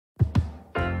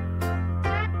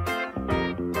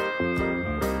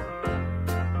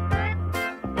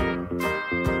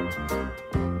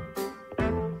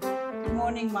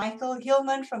having Michael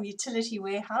Hillman from Utility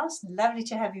Warehouse. Lovely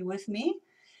to have you with me.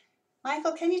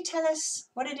 Michael, can you tell us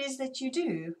what it is that you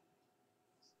do?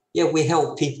 Yeah, we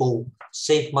help people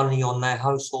save money on their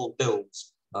household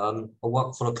bills. I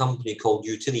work for a company called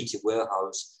Utility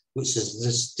Warehouse, which is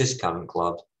this discount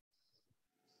club.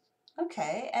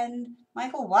 Okay, and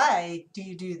Michael, why do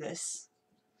you do this?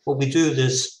 Well, we do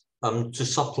this to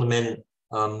supplement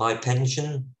my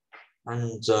pension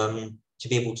and to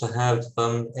be able to have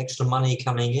extra money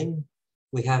coming in.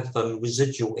 We have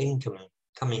residual income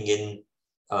coming in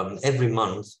every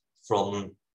month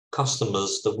from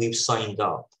customers that we've signed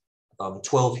up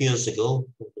 12 years ago.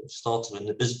 Started in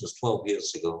the business 12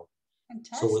 years ago.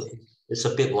 Fantastic. So it's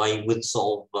a bit like with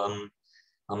sort of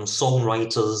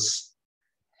songwriters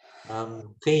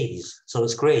fees. So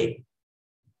it's great.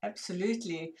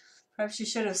 Absolutely. Perhaps you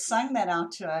should have sung that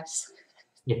out to us.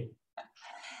 Yeah.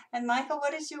 And Michael,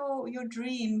 what is your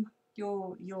dream,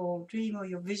 your dream or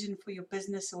your vision for your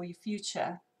business or your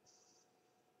future?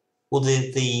 Well,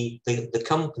 the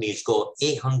company's got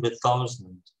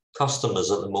 800,000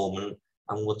 customers at the moment,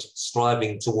 and we're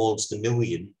striving towards the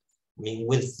million. I mean,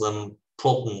 with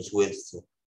problems with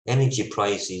energy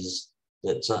prices,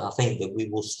 that I think that we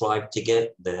will strive to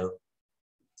get there.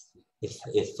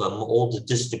 If all the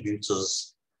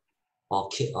distributors are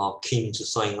keen to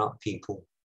sign up people,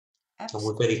 Absolutely.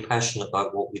 and we're very passionate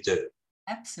about what we do.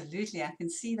 Absolutely, I can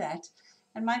see that.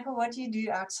 And Michael, what do you do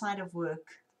outside of work?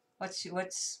 What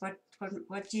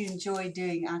do you enjoy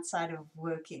doing outside of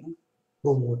working?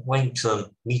 Well, I like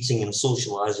meeting and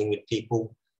socializing with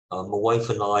people. My wife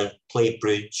and I play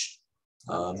bridge.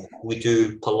 We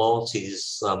do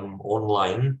Pilates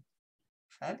online.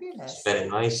 Fabulous. It's very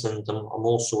nice, and I'm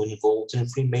also involved in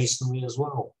Freemasonry as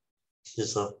well, which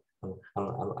is a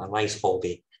nice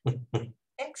hobby.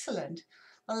 Excellent.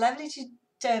 Well, lovely to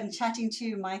chatting to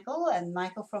you, Michael, and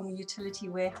Michael from Utility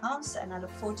Warehouse, and I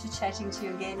look forward to chatting to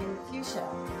you again in the future.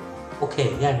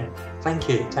 Okay, yeah, thank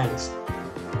you, thanks.